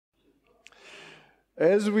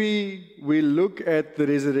As we look at the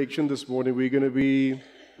resurrection this morning, we're going to be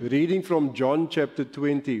reading from John chapter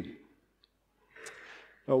 20.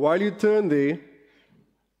 Now, while you turn there,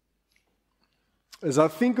 as I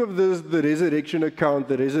think of this, the resurrection account,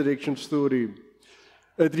 the resurrection story,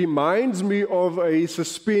 it reminds me of a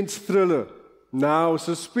suspense thriller. Now,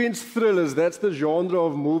 suspense thrillers, that's the genre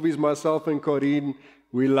of movies myself and Corinne,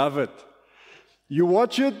 we love it. You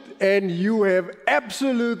watch it and you have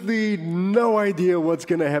absolutely no idea what's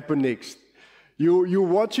going to happen next. You're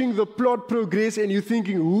watching the plot progress and you're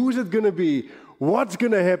thinking, who's it going to be? What's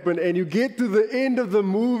going to happen? And you get to the end of the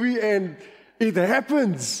movie and it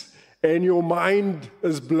happens and your mind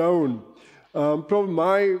is blown. Probably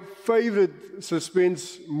my favorite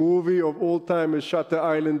suspense movie of all time is Shutter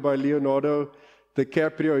Island by Leonardo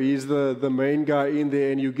DiCaprio. He's the main guy in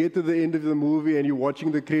there, and you get to the end of the movie and you're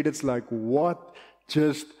watching the credits like, what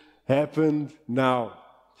just happened now?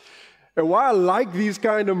 And why I like these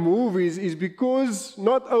kind of movies is because,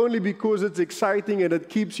 not only because it's exciting and it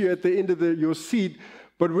keeps you at the end of your seat,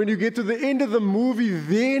 but when you get to the end of the movie,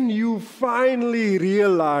 then you finally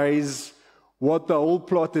realize what the whole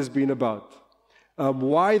plot has been about.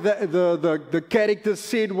 Why the characters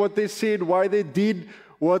said what they said, why they did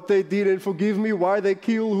what they did, and forgive me, why they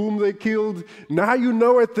killed whom they killed. Now you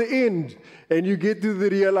know at the end, and you get to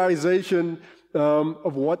the realization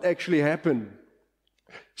of what actually happened.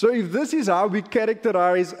 So if this is how we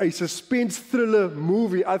characterize a suspense thriller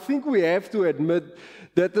movie, I think we have to admit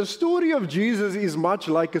that the story of Jesus is much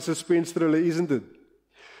like a suspense thriller, isn't it?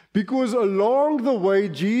 Because along the way,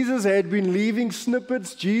 Jesus had been leaving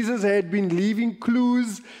snippets, Jesus had been leaving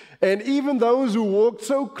clues, and even those who walked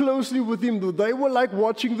so closely with him, they were like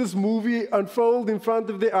watching this movie unfold in front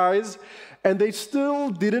of their eyes, and they still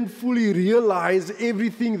didn't fully realize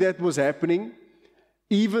everything that was happening,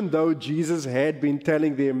 even though Jesus had been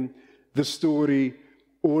telling them the story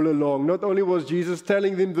all along. Not only was Jesus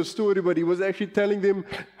telling them the story, but he was actually telling them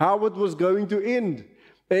how it was going to end.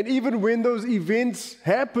 And even when those events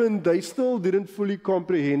happened, they still didn't fully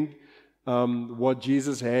comprehend what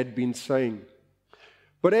Jesus had been saying.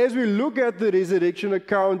 But as we look at the resurrection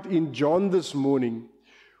account in John this morning,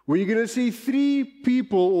 we're going to see three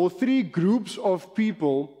people or three groups of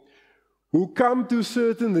people who come to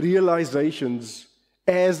certain realizations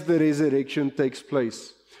as the resurrection takes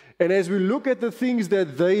place. And as we look at the things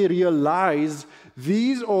that they realize,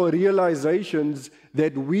 these are realizations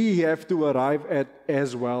that we have to arrive at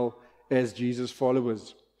as well as Jesus'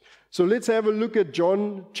 followers. So let's have a look at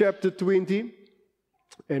John chapter 20,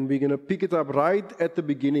 and we're going to pick it up right at the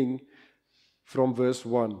beginning from verse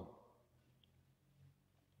 1.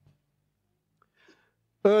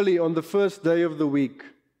 Early on the first day of the week,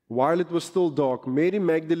 while it was still dark, Mary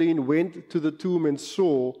Magdalene went to the tomb and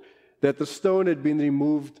saw that the stone had been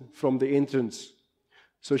removed from the entrance.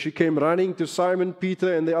 So she came running to Simon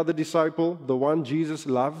Peter and the other disciple, the one Jesus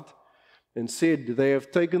loved, and said, "They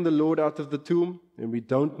have taken the Lord out of the tomb, and we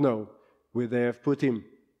don't know where they have put him."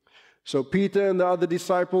 So Peter and the other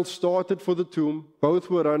disciple started for the tomb. Both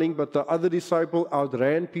were running, but the other disciple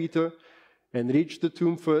outran Peter and reached the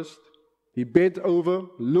tomb first. He bent over,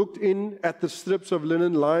 looked in at the strips of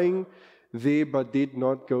linen lying there, but did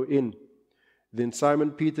not go in. Then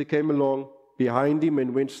Simon Peter came along behind him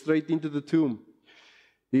and went straight into the tomb.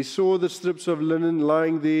 He saw the strips of linen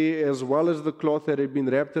lying there, as well as the cloth that had been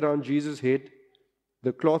wrapped around Jesus' head.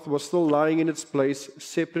 The cloth was still lying in its place,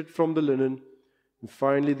 separate from the linen. And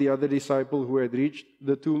finally, the other disciple who had reached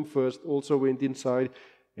the tomb first also went inside,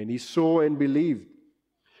 and he saw and believed.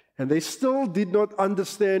 And they still did not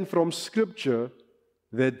understand from Scripture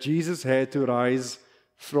that Jesus had to rise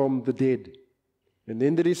from the dead. And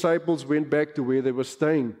then the disciples went back to where they were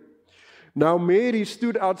staying. Now Mary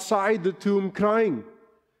stood outside the tomb crying.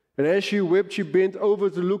 And as she wept, she bent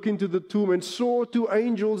over to look into the tomb and saw two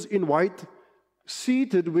angels in white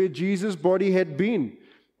seated where Jesus' body had been,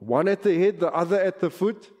 one at the head, the other at the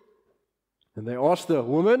foot. And they asked her,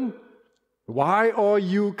 "Woman, why are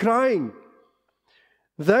you crying?"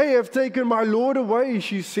 "They have taken my Lord away,"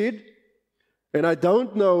 she said, "and I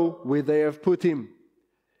don't know where they have put him."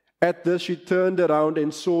 At this she turned around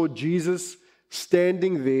and saw Jesus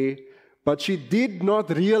standing there, but she did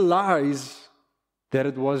not realize that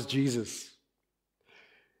it was Jesus.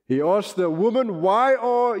 He asked her, "Woman, why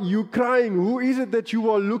are you crying? Who is it that you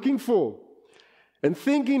are looking for?" And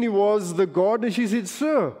thinking he was the gardener, she said,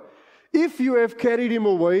 "Sir, if you have carried him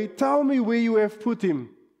away, tell me where you have put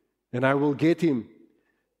him, and I will get him."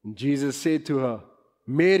 And Jesus said to her,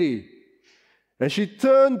 "Mary." And she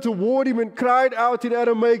turned toward him and cried out in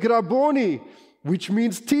Aramaic, "Rabboni," which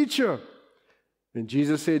means teacher. And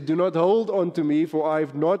Jesus said, "Do not hold on to me, for I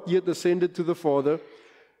have not yet ascended to the Father.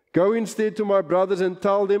 Go instead to my brothers and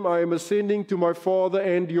tell them, I am ascending to my Father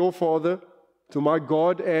and your Father, to my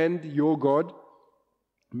God and your God."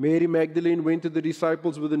 Mary Magdalene went to the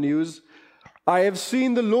disciples with the news, "I have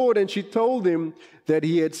seen the Lord," and she told them that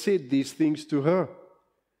he had said these things to her.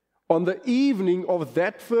 On the evening of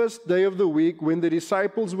that first day of the week, when the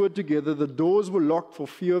disciples were together, the doors were locked for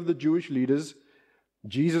fear of the Jewish leaders.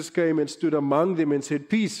 Jesus came and stood among them and said,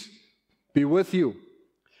 "Peace be with you."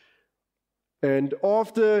 And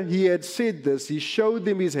after he had said this, he showed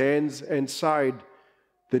them his hands and side.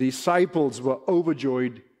 The disciples were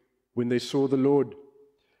overjoyed when they saw the Lord.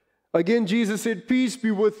 Again, Jesus said, "Peace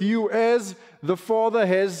be with you. As the Father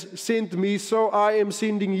has sent me, so I am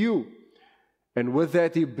sending you." And with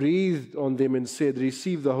that, he breathed on them and said,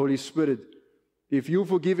 "Receive the Holy Spirit. If you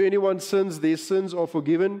forgive anyone's sins, their sins are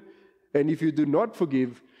forgiven. And if you do not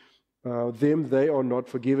forgive them, they are not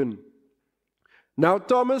forgiven." Now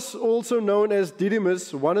Thomas, also known as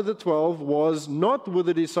Didymus, one of the 12, was not with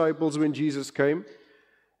the disciples when Jesus came.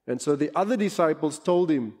 And so the other disciples told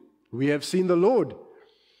him, "We have seen the Lord."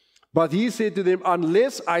 But he said to them,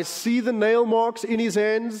 "Unless I see the nail marks in his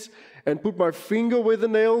hands, and put my finger where the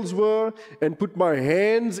nails were, and put my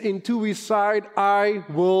hands into his side, I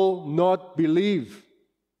will not believe."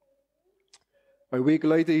 A week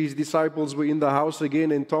later, his disciples were in the house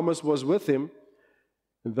again, and Thomas was with him.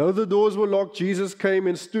 And though the doors were locked, Jesus came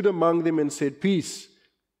and stood among them and said, "Peace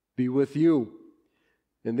be with you."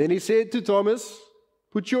 And then he said to Thomas,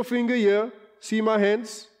 "Put your finger here, see my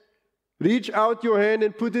hands. Reach out your hand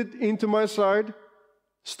and put it into my side.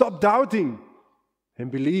 Stop doubting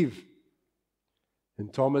and believe."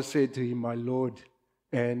 And Thomas said to him, "My Lord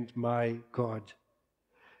and my God."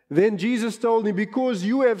 Then Jesus told him, "Because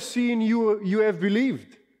you have seen, you have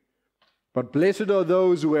believed. But blessed are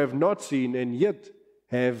those who have not seen and yet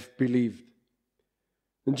have believed."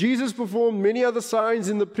 And Jesus performed many other signs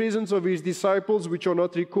in the presence of his disciples, which are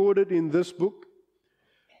not recorded in this book.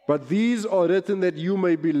 But these are written that you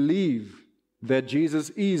may believe that Jesus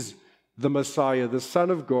is the Messiah, the Son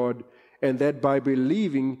of God, and that by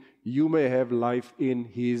believing you may have life in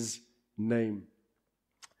his name.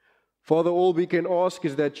 Father, all we can ask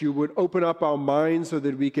is that you would open up our minds so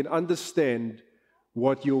that we can understand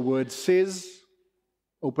what your word says.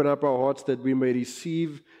 Open up our hearts that we may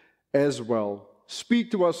receive as well.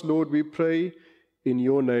 Speak to us, Lord, we pray in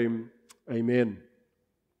your name. Amen.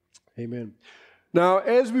 Amen. Now,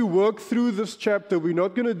 as we work through this chapter, we're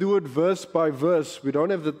not going to do it verse by verse. We don't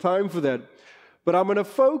have the time for that. But I'm going to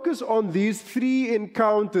focus on these three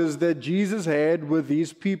encounters that Jesus had with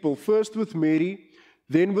these people. First with Mary,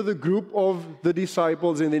 then with a group of the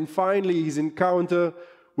disciples, and then finally his encounter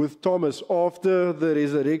with Thomas after the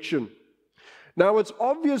resurrection. Now, it's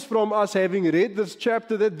obvious from us having read this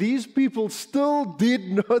chapter that these people still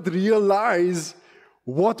did not realize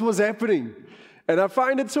what was happening. And I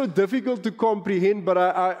find it so difficult to comprehend, but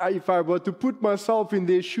if I were to put myself in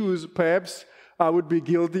their shoes, perhaps I would be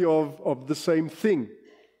guilty of the same thing.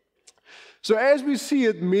 So as we see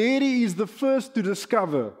it, Mary is the first to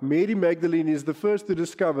discover, Mary Magdalene is the first to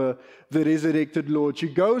discover the resurrected Lord. She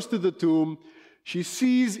goes to the tomb, she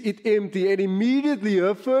sees it empty, and immediately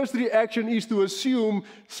her first reaction is to assume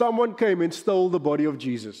someone came and stole the body of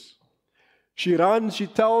Jesus. She runs, she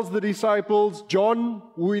tells the disciples, John,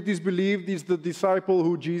 who it is believed is the disciple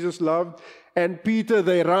who Jesus loved, and Peter,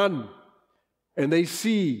 they run, and they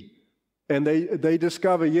see, and they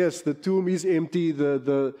discover, yes, the tomb is empty,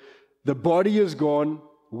 the body is gone,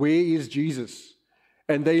 where is Jesus?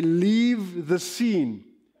 And they leave the scene.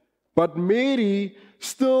 But Mary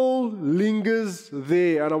still lingers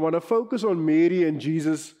there, and I want to focus on Mary and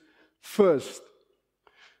Jesus first.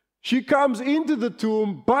 She comes into the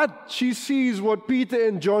tomb, but she sees what Peter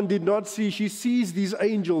and John did not see. She sees these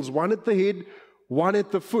angels, one at the head, one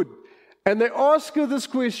at the foot. And they ask her this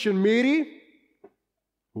question, Mary,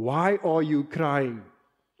 why are you crying?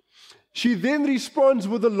 She then responds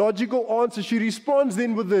with a logical answer. She responds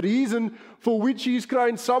then with the reason for which she is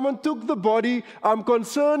crying. Someone took the body. I'm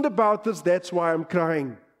concerned about this. That's why I'm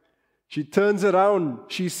crying. She turns around.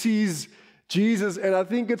 She sees Jesus. And I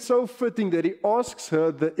think it's so fitting that he asks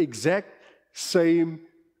her the exact same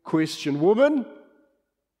question. Woman,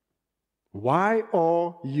 why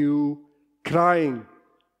are you crying?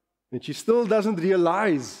 And she still doesn't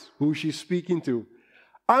realize who she's speaking to.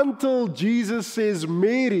 Until Jesus says,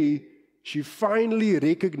 Mary, she finally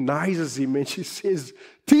recognizes him and she says,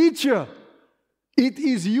 Teacher, it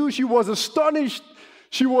is you. She was astonished.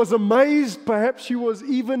 She was amazed. Perhaps she was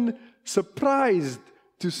even surprised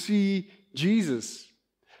to see Jesus.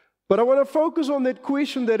 But I want to focus on that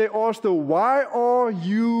question that they asked her, why are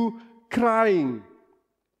you crying?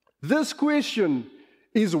 This question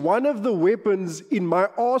is one of the weapons in my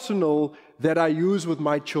arsenal that I use with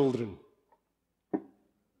my children.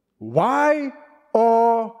 Why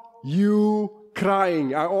are you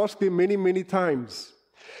crying? I ask them many, many times.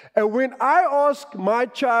 And when I ask my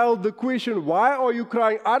child the question, why are you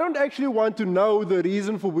crying? I don't actually want to know the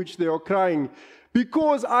reason for which they are crying,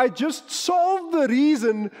 because I just solved the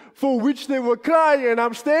reason for which they were crying, and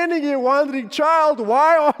I'm standing here wondering, child,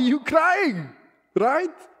 why are you crying? Right?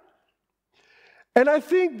 And I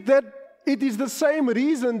think that it is the same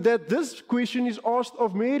reason that this question is asked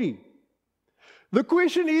of Mary. The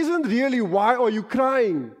question isn't really, why are you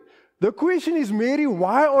crying? The question is, Mary,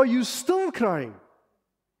 why are you still crying?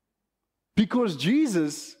 Because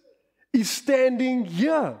Jesus is standing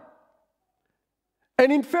here.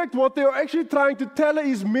 And in fact, what they are actually trying to tell her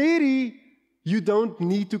is, Mary, you don't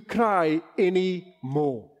need to cry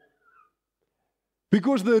anymore.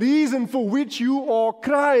 Because the reason for which you are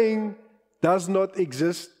crying does not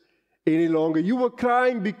exist any longer. You were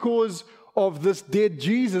crying because of this dead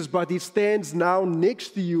Jesus, but he stands now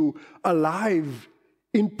next to you, alive,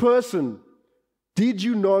 in person. Did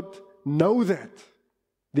you not know that?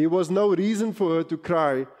 There was no reason for her to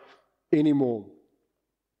cry anymore.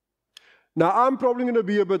 Now, I'm probably going to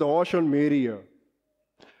be a bit harsh on Mary here.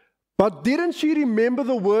 But didn't she remember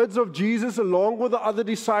the words of Jesus along with the other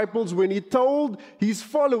disciples when he told his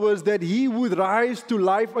followers that he would rise to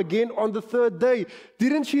life again on the third day?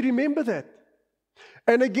 Didn't she remember that?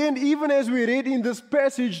 And again, even as we read in this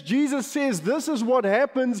passage, Jesus says this is what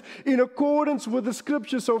happens in accordance with the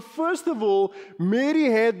scripture. So first of all, Mary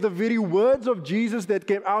had the very words of Jesus that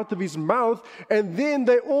came out of his mouth, and then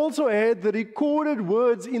they also had the recorded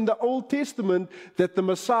words in the Old Testament that the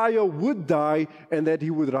Messiah would die and that he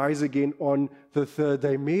would rise again on the third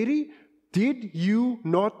day. Mary, did you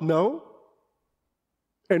not know?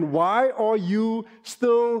 And why are you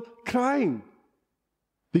still crying?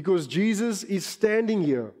 Because Jesus is standing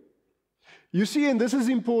here. You see, and this is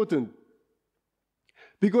important,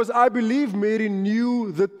 because I believe Mary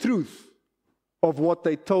knew the truth of what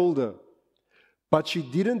they told her, but she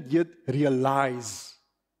didn't yet realize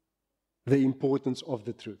the importance of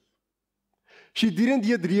the truth. She didn't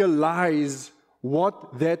yet realize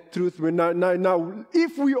what that truth meant. Now,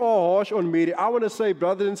 if we are harsh on Mary, I want to say,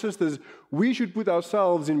 brothers and sisters, we should put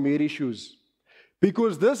ourselves in Mary's shoes,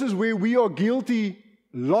 because this is where we are guilty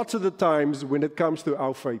lots of the times when it comes to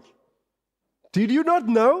our faith. Did you not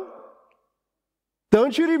know?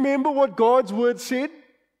 Don't you remember what God's word said?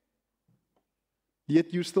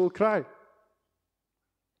 Yet you still cry.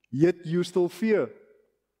 Yet you still fear.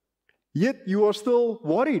 Yet you are still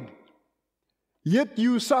worried. Yet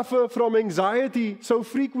you suffer from anxiety so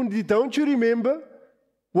frequently. Don't you remember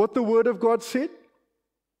what the word of God said?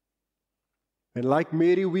 And like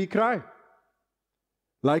Mary, we cry.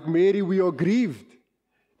 Like Mary, we are grieved,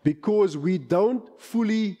 because we don't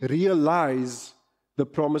fully realize the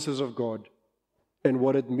promises of God and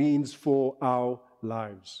what it means for our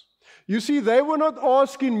lives. You see, they were not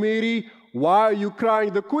asking Mary, why are you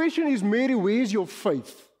crying? The question is, Mary, where's your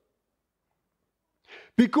faith?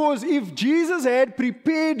 Because if Jesus had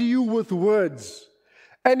prepared you with words,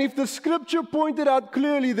 and if the scripture pointed out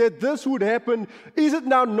clearly that this would happen, is it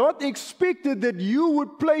now not expected that you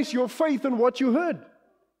would place your faith in what you heard?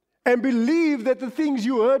 And believe that the things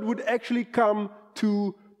you heard would actually come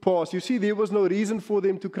to pass. You see, there was no reason for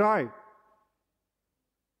them to cry.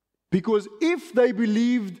 Because if they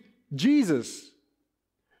believed Jesus,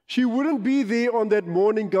 she wouldn't be there on that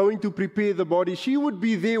morning going to prepare the body. She would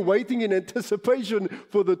be there waiting in anticipation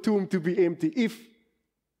for the tomb to be empty, if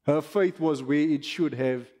her faith was where it should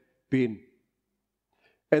have been.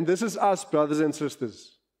 And this is us, brothers and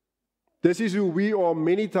sisters. This is who we are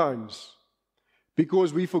many times.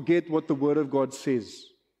 Because we forget what the Word of God says.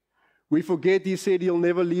 We forget He said He'll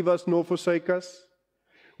never leave us nor forsake us.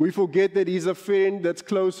 We forget that He's a friend that's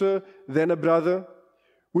closer than a brother.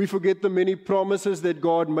 We forget the many promises that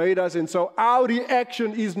God made us. And so our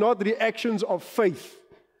reaction is not reactions of faith,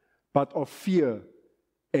 but of fear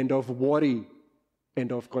and of worry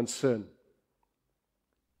and of concern.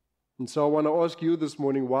 And so I want to ask you this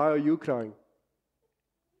morning, why are you crying?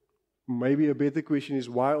 Maybe a better question is,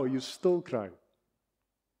 why are you still crying?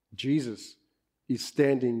 Jesus is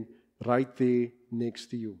standing right there next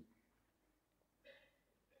to you.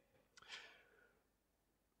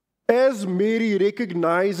 As Mary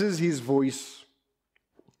recognizes his voice,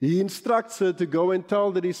 he instructs her to go and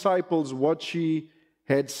tell the disciples what she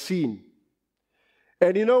had seen.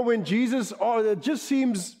 And you know, when Jesus, it just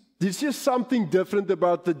seems There's just something different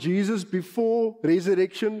about the Jesus before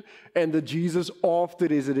resurrection and the Jesus after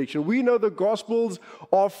resurrection. We know the Gospels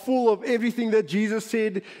are full of everything that Jesus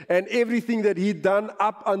said and everything that He'd done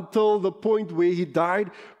up until the point where He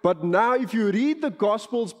died. But now if you read the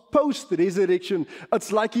Gospels post-resurrection,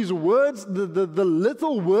 it's like His words, the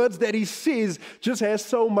little words that He says just has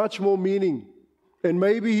so much more meaning. And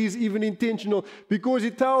maybe He's even intentional because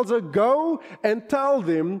He tells her, go and tell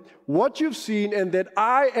them what you've seen and that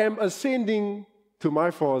I am ascending to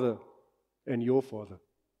my Father and your Father,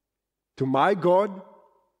 to my God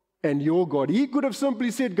and your God. He could have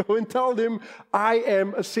simply said, go and tell them I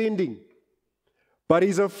am ascending. But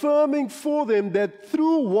He's affirming for them that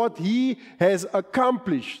through what He has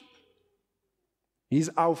accomplished, He's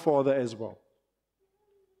our Father as well.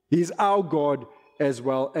 He's our God as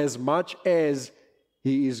well, as much as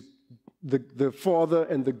He is the Father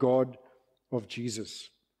and the God of Jesus.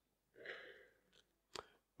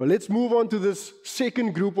 Well, let's move on to this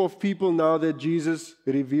second group of people now that Jesus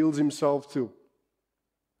reveals Himself to.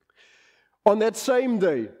 On that same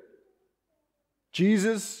day,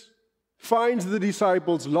 Jesus finds the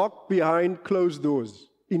disciples locked behind closed doors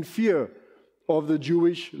in fear of the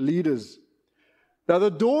Jewish leaders. Now, the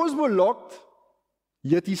doors were locked,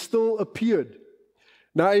 yet He still appeared.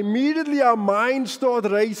 Now, immediately our minds start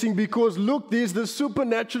racing because, look, there's this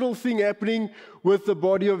supernatural thing happening with the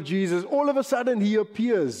body of Jesus. All of a sudden, He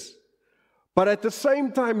appears. But at the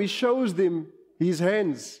same time, He shows them His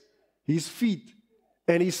hands, His feet,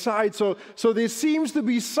 and His side. So there seems to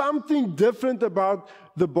be something different about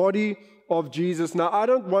the body of Jesus. Now, I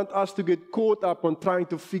don't want us to get caught up on trying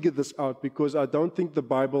to figure this out because I don't think the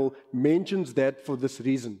Bible mentions that for this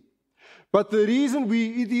reason. But the reason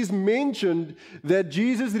it is mentioned that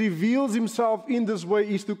Jesus reveals Himself in this way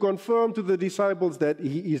is to confirm to the disciples that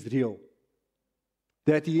He is real.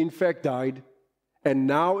 That He in fact died and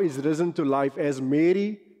now is risen to life, as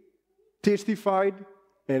Mary testified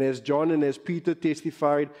and as John and as Peter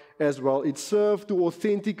testified as well. It served to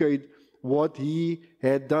authenticate what He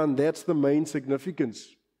had done. That's the main significance.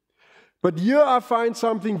 But here I find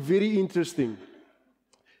something very interesting.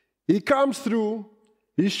 He comes through,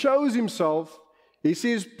 He shows Himself, He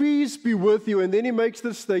says, peace be with you, and then He makes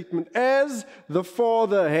the statement, as the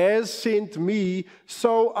Father has sent me,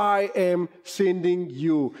 so I am sending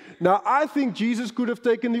you. Now, I think Jesus could have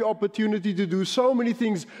taken the opportunity to do so many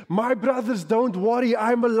things. My brothers, don't worry,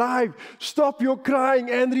 I'm alive. Stop your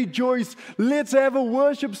crying and rejoice. Let's have a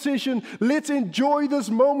worship session. Let's enjoy this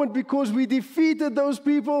moment because we defeated those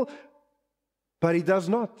people. But He does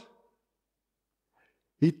not.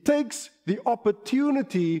 He takes the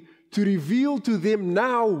opportunity to reveal to them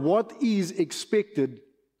now what is expected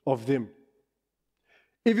of them.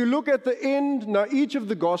 If you look at the end, now each of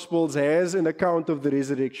the Gospels has an account of the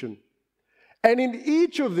resurrection. And in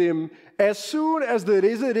each of them, as soon as the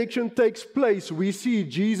resurrection takes place, we see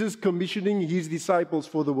Jesus commissioning His disciples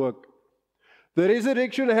for the work. The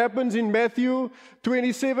resurrection happens in Matthew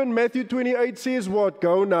 27. Matthew 28 says what?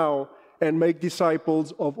 Go now and make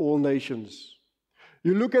disciples of all nations.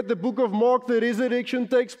 You look at the book of Mark, the resurrection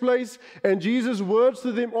takes place, and Jesus' words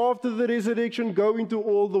to them after the resurrection, go into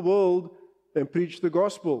all the world and preach the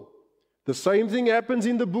gospel. The same thing happens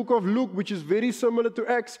in the book of Luke, which is very similar to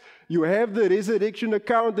Acts. You have the resurrection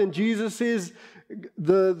account, and Jesus says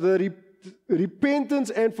the repentance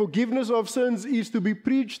and forgiveness of sins is to be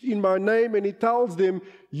preached in my name, and He tells them,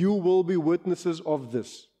 you will be witnesses of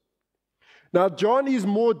this. Now, John is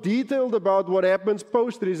more detailed about what happens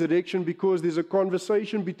post-resurrection because there's a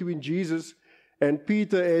conversation between Jesus and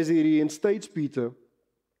Peter as He reinstates Peter.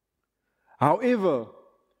 However,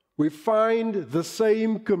 we find the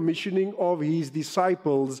same commissioning of His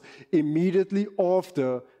disciples immediately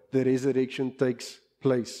after the resurrection takes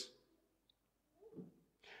place.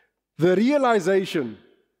 The realization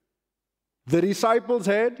the disciples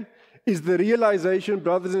had is the realization,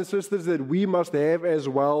 brothers and sisters, that we must have as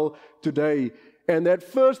well today. And that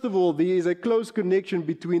first of all, there is a close connection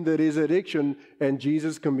between the resurrection and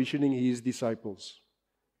Jesus commissioning His disciples.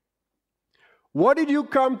 What did you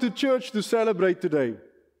come to church to celebrate today?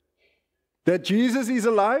 That Jesus is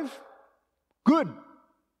alive? Good,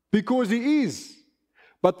 because He is.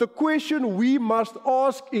 But the question we must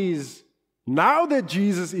ask is, now that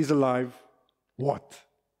Jesus is alive, what?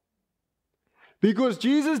 Because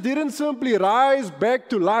Jesus didn't simply rise back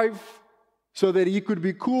to life so that He could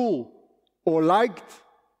be cool or liked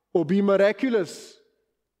or be miraculous,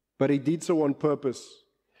 but He did so on purpose.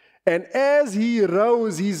 And as He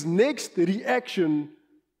rose, His next reaction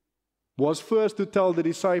was first to tell the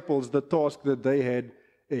disciples the task that they had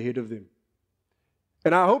ahead of them.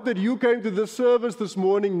 And I hope that you came to this service this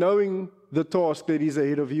morning knowing the task that is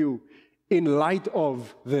ahead of you in light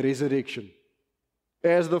of the resurrection.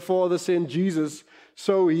 As the Father sent Jesus,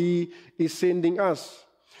 so He is sending us.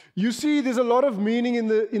 You see, there's a lot of meaning in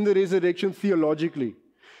the resurrection theologically.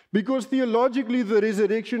 Because theologically, the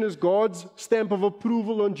resurrection is God's stamp of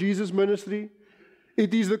approval on Jesus' ministry.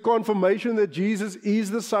 It is the confirmation that Jesus is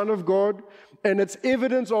the Son of God. And it's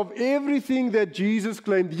evidence of everything that Jesus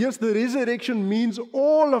claimed. Yes, the resurrection means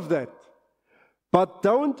all of that. But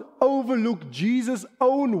don't overlook Jesus'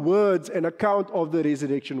 own words and account of the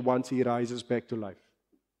resurrection once He rises back to life.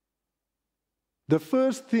 The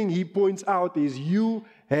first thing He points out is you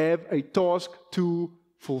have a task to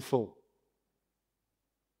fulfill.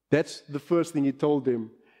 That's the first thing He told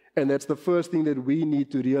them. And that's the first thing that we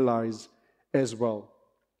need to realize as well.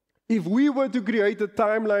 If we were to create a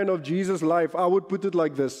timeline of Jesus' life, I would put it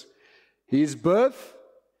like this. His birth,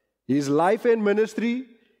 His life and ministry,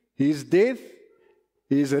 His death,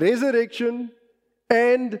 His resurrection,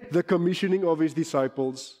 and the commissioning of His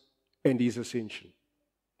disciples and His ascension.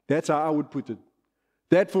 That's how I would put it.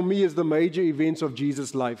 That for me is the major events of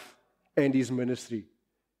Jesus' life and His ministry.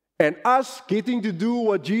 And us getting to do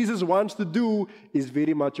what Jesus wants to do is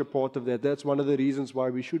very much a part of that. That's one of the reasons why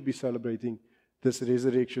we should be celebrating this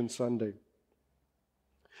Resurrection Sunday.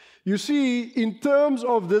 You see, in terms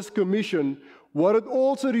of this commission, what it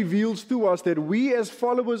also reveals to us that we as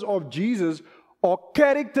followers of Jesus are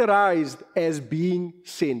characterized as being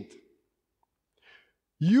sent.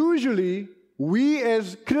 Usually, we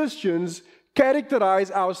as Christians characterize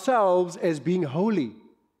ourselves as being holy,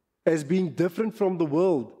 as being different from the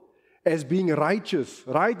world, as being righteous,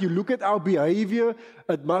 right? You look at our behavior,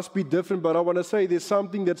 it must be different, but I want to say there's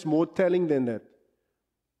something that's more telling than that.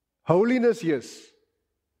 Holiness, yes.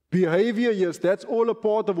 Behavior, yes, that's all a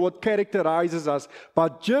part of what characterizes us.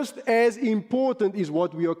 But just as important is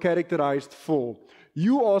what we are characterized for.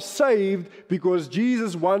 You are saved because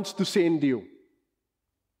Jesus wants to send you.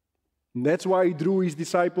 And that's why He drew His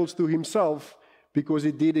disciples to Himself, because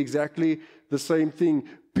He did exactly the same thing.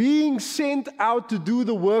 Being sent out to do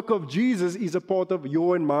the work of Jesus is a part of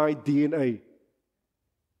your and my DNA.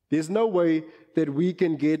 There's no way that we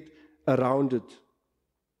can get around it.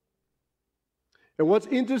 And what's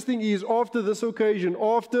interesting is after this occasion,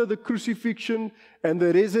 after the crucifixion and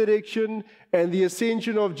the resurrection and the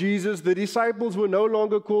ascension of Jesus, the disciples were no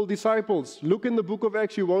longer called disciples. Look in the book of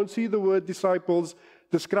Acts, you won't see the word disciples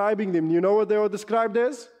describing them. You know what they are described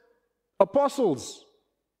as? Apostles.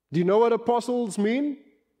 Do you know what apostles mean?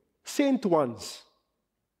 Sent ones.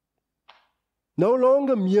 No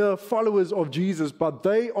longer mere followers of Jesus, but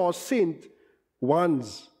they are sent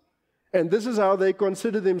ones. And this is how they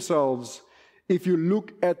consider themselves if you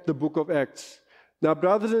look at the book of Acts. Now,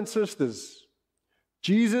 brothers and sisters,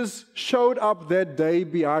 Jesus showed up that day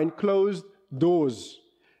behind closed doors.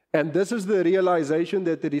 And this is the realization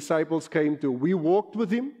that the disciples came to. We walked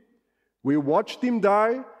with Him. We watched Him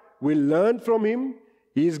die. We learned from Him.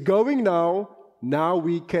 He is going now. Now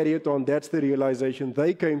we carry it on. That's the realization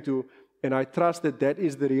they came to. And I trust that that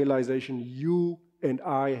is the realization you and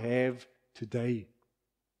I have today.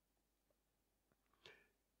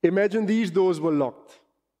 Imagine these doors were locked.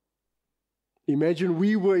 Imagine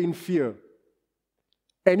we were in fear.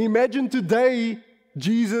 And imagine today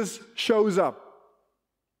Jesus shows up.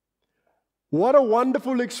 What a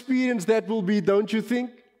wonderful experience that will be, don't you think?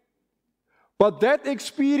 But that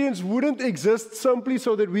experience wouldn't exist simply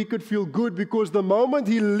so that we could feel good, because the moment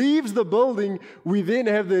He leaves the building, we then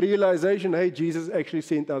have the realization, hey, Jesus actually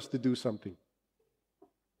sent us to do something.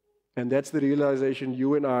 And that's the realization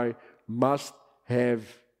you and I must have.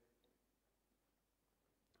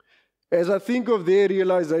 As I think of their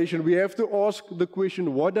realization, we have to ask the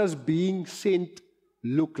question, what does being sent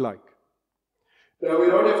look like? Now, we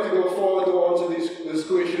don't have to go far to answer this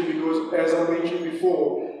question, because, as I mentioned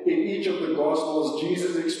before, in each of the Gospels,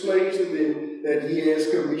 Jesus explains to them that He has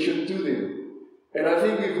commissioned to them. And I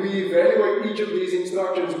think if we evaluate each of these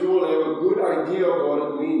instructions, we will have a good idea of what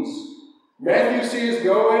it means. Matthew says,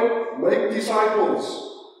 go and make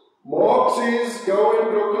disciples. Mark says, go and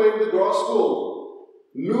proclaim the gospel.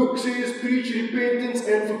 Luke says, preach repentance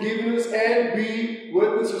and forgiveness and be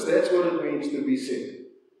witnesses. That's what it means to be sent.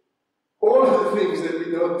 All of the things that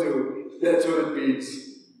we don't do, that's what it means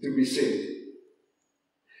to be sent.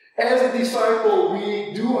 As a disciple,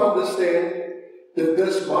 we do understand that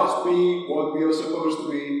this must be what we are supposed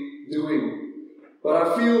to be doing. But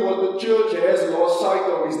I feel what the church has lost sight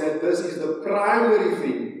of is that this is the primary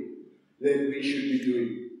thing that we should be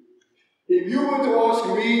doing. If you were to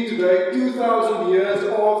ask me today, 2,000 years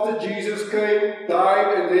after Jesus came,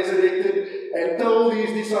 died and resurrected, and told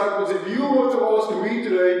his disciples, if you were to ask me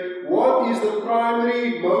today, what is the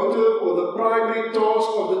primary motive or the primary task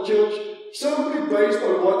of the church, simply based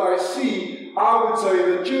on what I see, I would say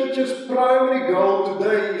the church's primary goal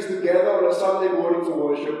today is to gather on a Sunday morning for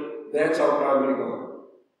worship. That's our primary goal.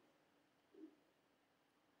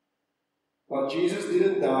 But Jesus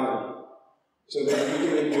didn't die so that we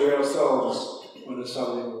can enjoy ourselves on a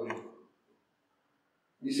Sunday morning.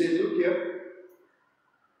 He said, look here.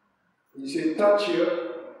 He said, touch here.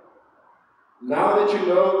 Now that you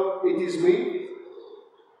know it is me,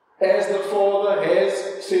 as the Father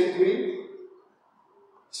has sent me,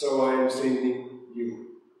 so I am sending you.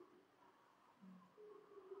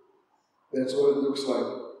 That's what it looks like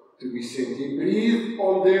to be sent. He breathed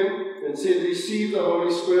on them and said, receive the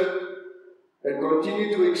Holy Spirit, and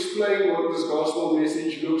continue to explain what this gospel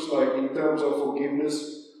message looks like in terms of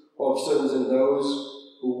forgiveness of sins and those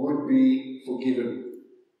who would be forgiven.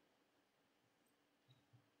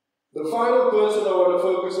 The final person I want to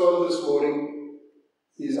focus on this morning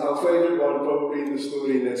is our favorite one probably in the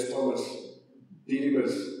story, and that's Thomas,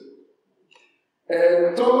 Didymus.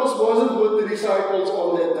 And Thomas wasn't with the disciples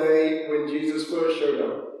on that day when Jesus first showed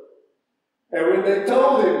up. And when they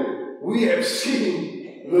told him, we have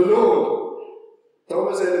seen the Lord,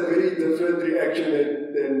 Thomas had a very different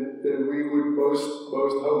reaction than we would most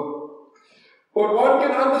hope. But one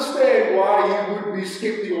can understand why he would be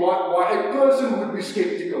skeptical, why a person would be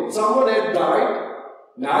skeptical. Someone had died,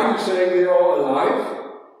 now you're saying they are alive.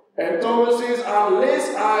 And Thomas says,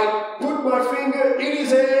 unless I put my finger in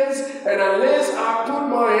his hands, and unless I put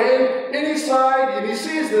my hand in his side, if he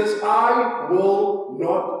says this, I will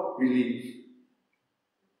not believe.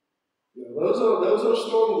 Now, those are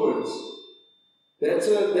strong words. That's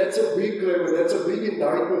a big claim, that's a big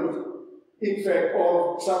indictment, in fact,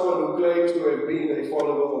 of someone who claims to have been a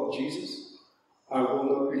follower of Jesus. I will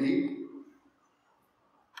not believe.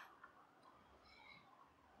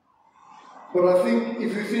 But I think,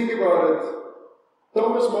 if you think about it,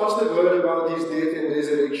 Thomas must have heard about his death and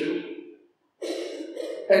resurrection.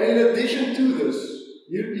 And in addition to this,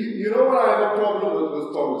 you know what I have a problem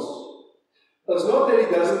with Thomas? It's not that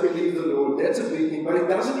he doesn't believe the Lord, that's a big thing, but he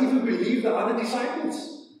doesn't even believe the other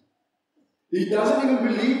disciples. He doesn't even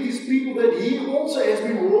believe these people that he also has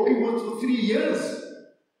been walking with for 3 years.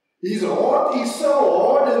 His heart is so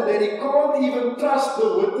hardened that he can't even trust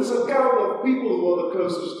the witness account of people who are the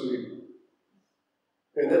closest to him.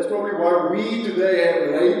 And that's probably why we today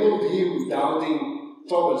have labeled him doubting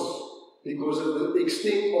Thomas, because of the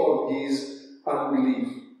extent of his unbelief.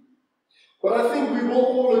 But I think we will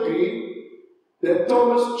all agree that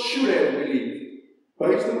Thomas should have believed,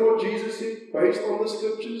 based on what Jesus said, based on the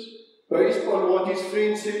scriptures, based on what his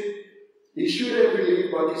friends said. He should have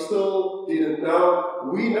believed, but he still didn't. Now,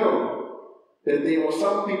 we know that there are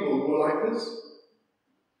some people who are like this.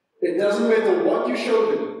 It doesn't matter what you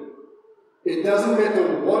show them. It doesn't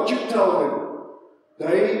matter what you tell them.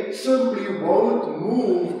 They simply won't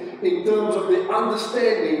move in terms of the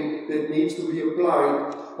understanding that needs to be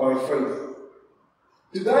applied by faith.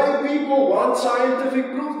 Today, people want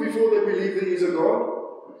scientific proof before they believe there is a God.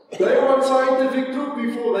 They want scientific proof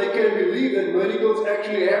before they can believe that miracles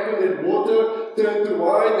actually happen, that water turned to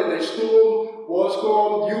wine, that a storm was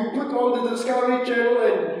calmed. You put on the Discovery Channel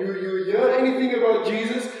and you hear anything about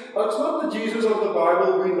Jesus. It's not the Jesus of the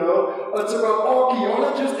Bible we know. It's about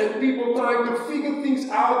archaeologists and people trying to figure things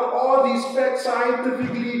out. Are these facts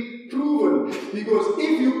scientifically proven? Because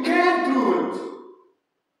if you can prove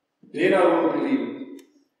it, then I will believe it.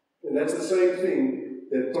 And that's the same thing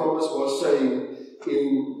that Thomas was saying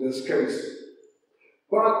in this case.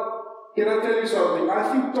 But can I tell you something?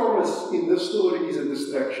 I think Thomas in this story is a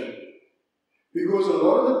distraction. Because a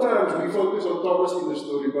lot of the times we focus on Thomas in the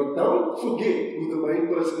story, but don't forget who the main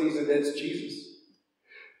person is, and that's Jesus.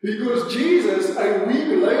 Because Jesus, a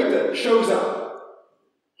week later, shows up.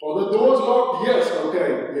 Are the doors locked? Yes,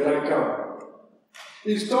 okay, here I come.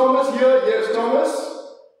 Is Thomas here? Yes, Thomas.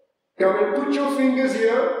 Come and put your fingers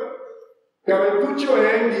here. Come and put your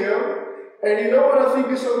hand here. And you know what I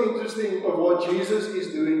think is so interesting of what Jesus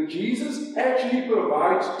is doing? Jesus actually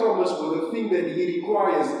provides Thomas with the thing that he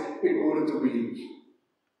requires in order to believe.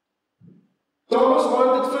 Thomas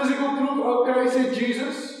wanted physical proof. Okay, said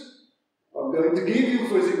Jesus, I'm going to give you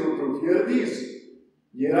physical proof. Here it is.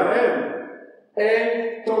 Here I am.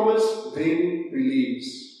 And Thomas then believes.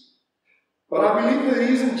 But I believe the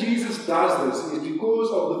reason Jesus does this is because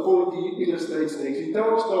of the point he illustrates next. He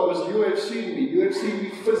tells Thomas, you have seen me. You have seen me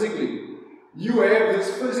physically. You have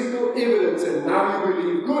this physical evidence and now you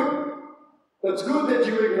believe. Good. It's good that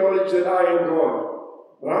you acknowledge that I am God.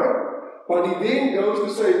 Right? But he then goes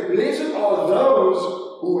to say, blessed are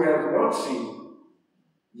those who have not seen,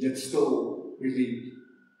 yet still believe.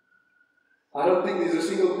 I don't think there's a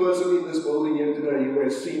single person in this building here today who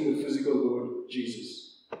has seen the physical Lord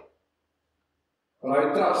Jesus. But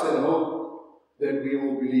I trust and hope that we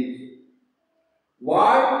will believe.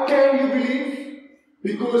 Why can you believe?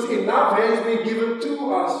 Because enough has been given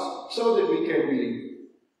to us so that we can believe.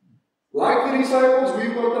 Like the disciples,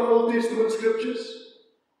 we've got the Old Testament scriptures.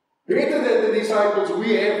 Better than the disciples,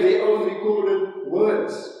 we have their own recorded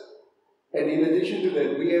words. And in addition to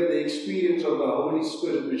that, we have the experience of the Holy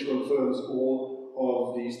Spirit which confirms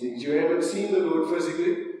all of these things. You haven't seen the Lord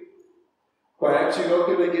physically. Perhaps you're not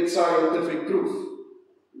going to get scientific proof.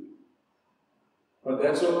 But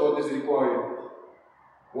that's not what is required.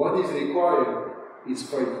 What is required is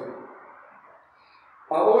faith.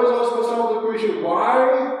 I always ask myself the question,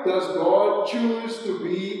 why does God choose to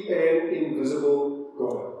be an invisible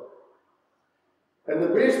God? And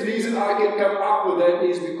the best reason I can come up with that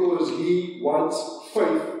is because He wants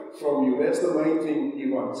faith from you. That's the main thing He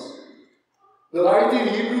wants. The writer in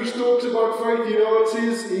Hebrews talks about faith. You know, it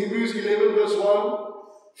says, Hebrews 11 verse 1,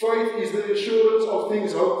 faith is the assurance of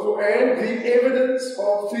things hoped for and the evidence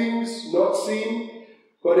of things not seen.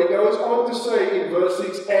 But it goes on to say in verse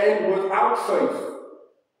 6, and without faith,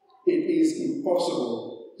 it is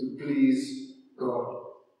impossible to please God.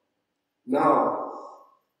 Now,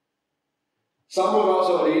 some of us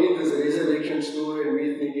are reading this resurrection story and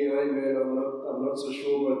we're thinking, hey man, I'm not so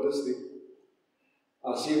sure about this thing.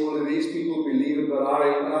 I see all of these people believe it, but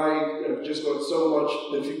I have just got so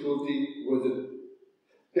much difficulty with it.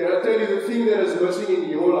 Can I tell you the thing that is missing in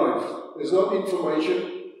your life is not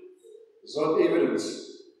information, it's not evidence,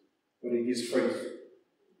 but it is faith.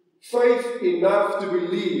 Faith enough to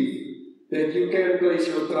believe that you can place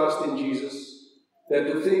your trust in Jesus,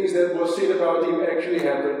 that the things that were said about Him actually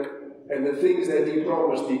happened, and the things that He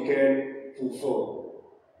promised He can fulfill.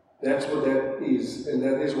 That's what that is, and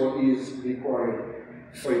that is what is required,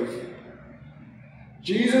 faith.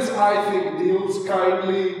 Jesus, I think, deals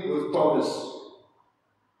kindly with Thomas.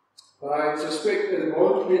 I suspect that it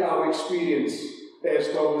won't be our experience as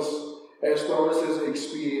Thomas's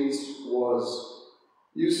experience was.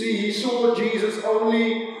 You see, he saw Jesus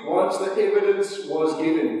only once the evidence was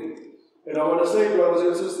given. And I want to say, brothers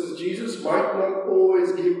and sisters, Jesus might not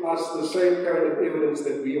always give us the same kind of evidence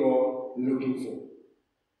that we are looking for.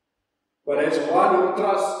 But as one who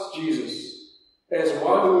trusts Jesus, as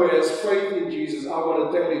one who has faith in Jesus, I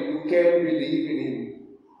want to tell you, you can believe in Him.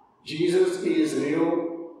 Jesus is real.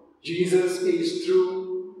 Jesus is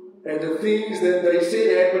true. And the things that they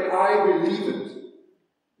said happen, I believe it.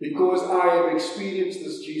 Because I have experienced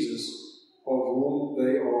this Jesus of whom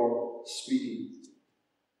they are speaking.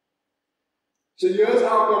 So here's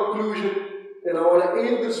our conclusion, and I want to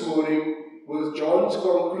end this morning with John's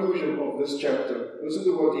conclusion of this chapter. Listen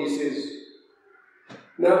to what he says.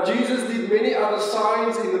 Now Jesus did many other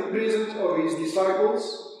signs in the presence of His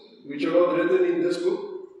disciples, which are not written in this book.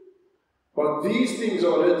 But these things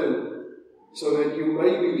are written so that you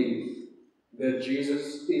may believe that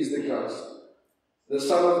Jesus is the Christ, the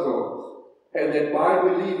Son of God, and that by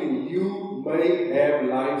believing you may have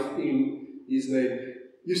life in His name.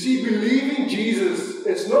 You see, believing Jesus,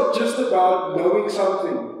 it's not just about knowing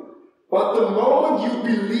something, but the moment you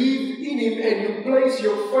believe in Him and you place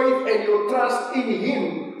your faith and your trust in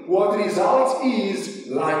Him, what results is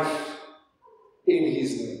life in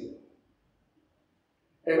His name.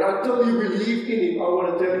 And until you believe in Him, I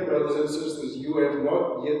want to tell you, brothers and sisters, you have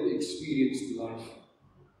not yet experienced life.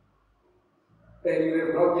 And you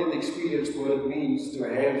have not yet experienced what it means to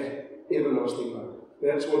have everlasting life.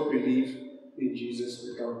 That's what belief in Jesus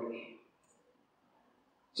accomplished.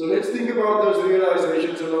 So let's think about those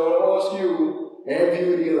realizations, and I want to ask you, have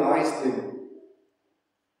you realized them?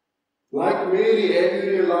 Like Mary, have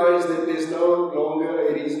you realized that there's no longer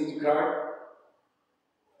a reason to cry?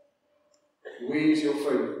 Where is your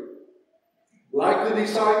faith? Like the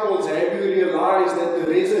disciples, have you realized that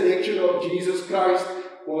the resurrection of Jesus Christ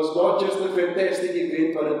was not just a fantastic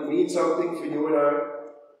event, but it means something for you and I?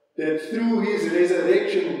 That through His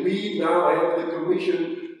resurrection, we now have the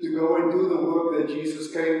commission to go and do the work that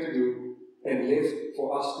Jesus came to do and left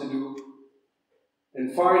for us to do.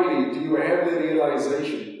 And finally, do you have the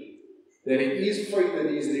realization that it is faith that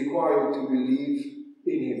is required to believe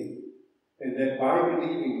in Him, and that by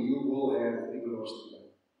believing you will have everlasting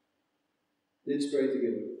life? Let's pray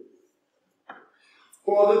together.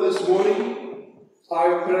 Father, this morning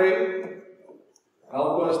I pray,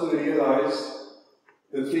 help us to realize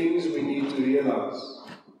the things we need to realize.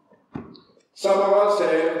 Some of us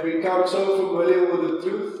have become so familiar with the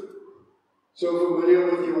truth, so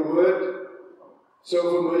familiar with your word, so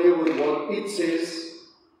familiar with what it says,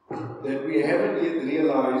 that we haven't yet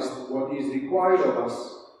realized what is required of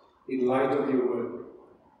us in light of your word.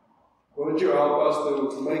 Won't you help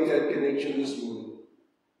us to make that connection this morning?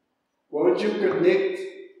 Won't you connect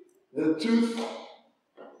the truth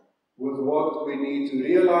with what we need to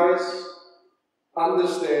realize,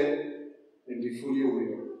 understand, and be fully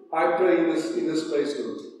aware? I pray in this place,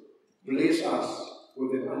 Lord, bless us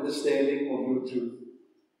with an understanding of your truth.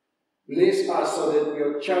 Bless us so that we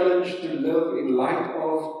are challenged to live in light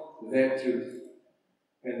of that truth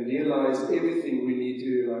and realize everything we need to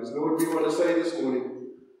realize. Lord, we want to say this morning,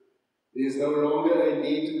 there is no longer a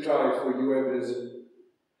need to cry, for you have risen.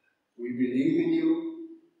 We believe in you,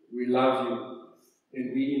 we love you,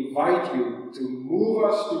 and we invite you to move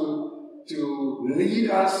us, to lead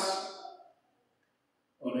us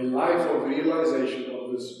on a life of realization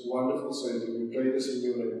of this wonderful Savior. We pray this in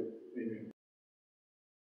your name. Amen.